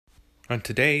And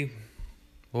today,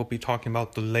 we'll be talking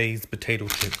about the Lay's potato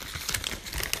chip.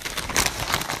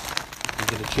 I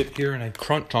get a chip here and I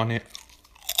crunch on it.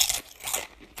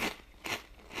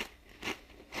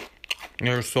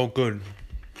 They're so good.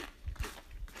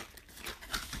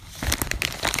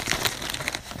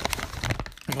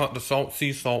 Got the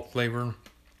sea salt flavor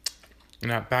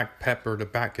and that black pepper to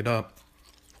back it up.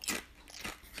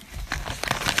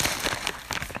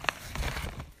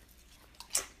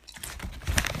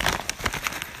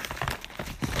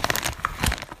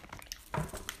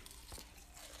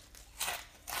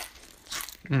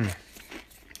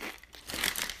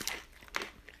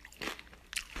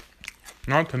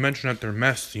 Not to mention that they're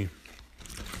messy.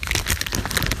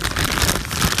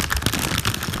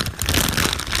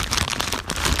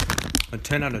 A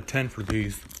 10 out of 10 for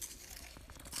these.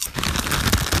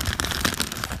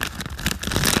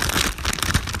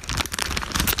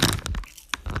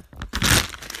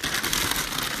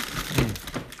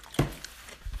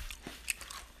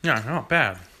 Yeah, not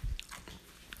bad.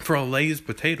 For a Lay's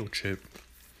potato chip.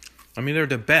 I mean, they're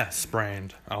the best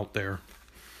brand out there.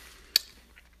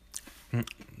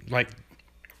 Like,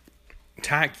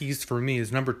 Takis for me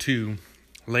is number 2.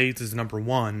 Lay's is number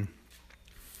 1.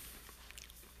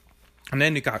 And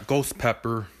then you got Ghost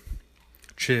Pepper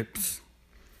chips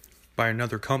by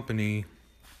another company,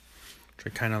 which I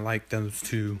kind of like those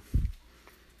too.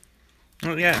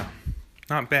 Well, yeah,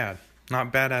 not bad.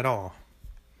 Not bad at all.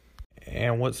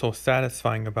 And what's so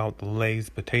satisfying about the Lay's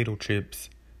potato chips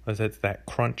is it's that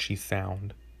crunchy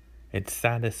sound. It's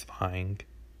satisfying.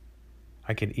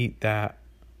 I could eat that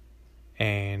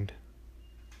and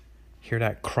hear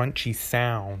that crunchy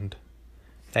sound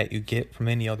that you get from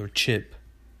any other chip.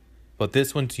 But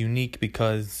this one's unique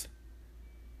because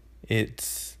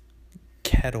it's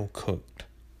kettle cooked.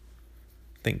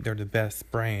 I think they're the best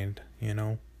brand, you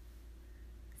know.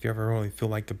 If you ever really feel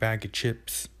like a bag of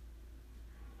chips,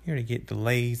 you're gonna get the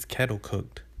Lay's kettle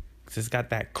cooked. Because it's got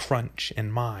that crunch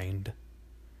in mind.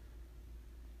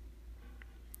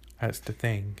 That's the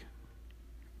thing.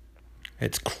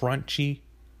 It's crunchy,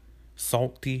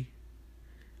 salty,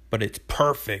 but it's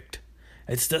perfect.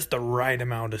 It's just the right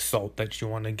amount of salt that you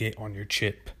want to get on your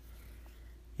chip.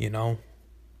 You know?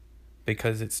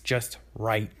 Because it's just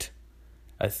right.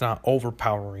 It's not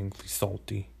overpoweringly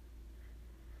salty.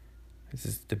 This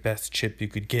is the best chip you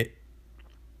could get.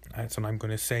 That's what I'm going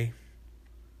to say.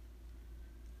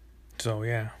 So,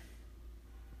 yeah.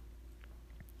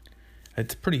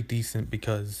 It's pretty decent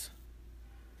because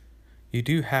you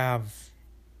do have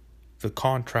the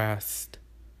contrast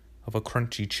of a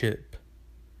crunchy chip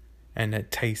and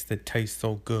that tastes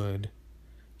so good.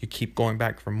 You keep going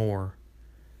back for more.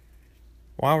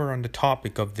 While we're on the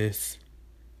topic of this,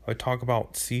 I talk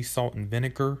about salt and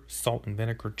vinegar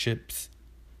chips.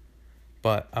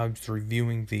 But I was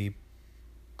reviewing the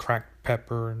cracked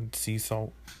pepper and sea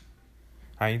salt.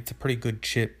 It's a pretty good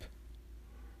chip.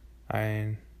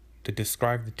 And to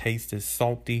describe the taste is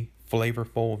salty,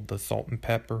 flavorful of the salt and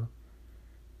pepper.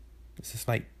 It's just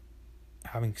like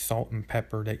having salt and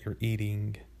pepper that you're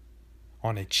eating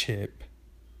on a chip.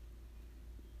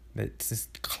 It's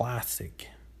just classic.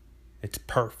 It's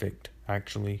perfect,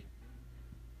 actually.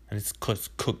 And it's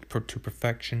cooked to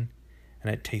perfection.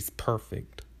 And it tastes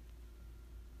perfect.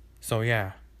 So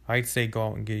yeah, I'd say go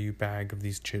out and get you a bag of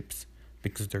these chips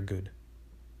because they're good.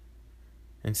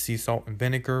 And sea salt and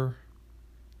vinegar.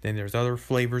 Then there's other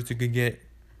flavors you could get.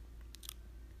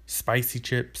 Spicy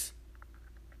chips.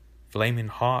 Flaming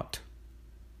hot.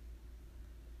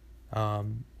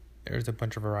 There's a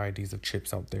bunch of varieties of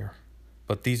chips out there.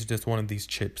 But these are just one of these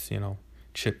chips, you know.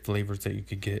 Chip flavors that you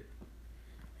could get.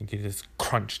 You could just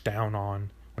crunch down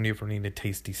on when you ever need a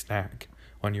tasty snack.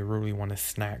 When you really want to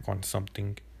snack on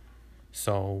something.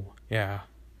 So, yeah.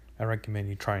 I recommend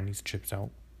you trying these chips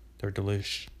out. They're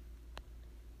delish.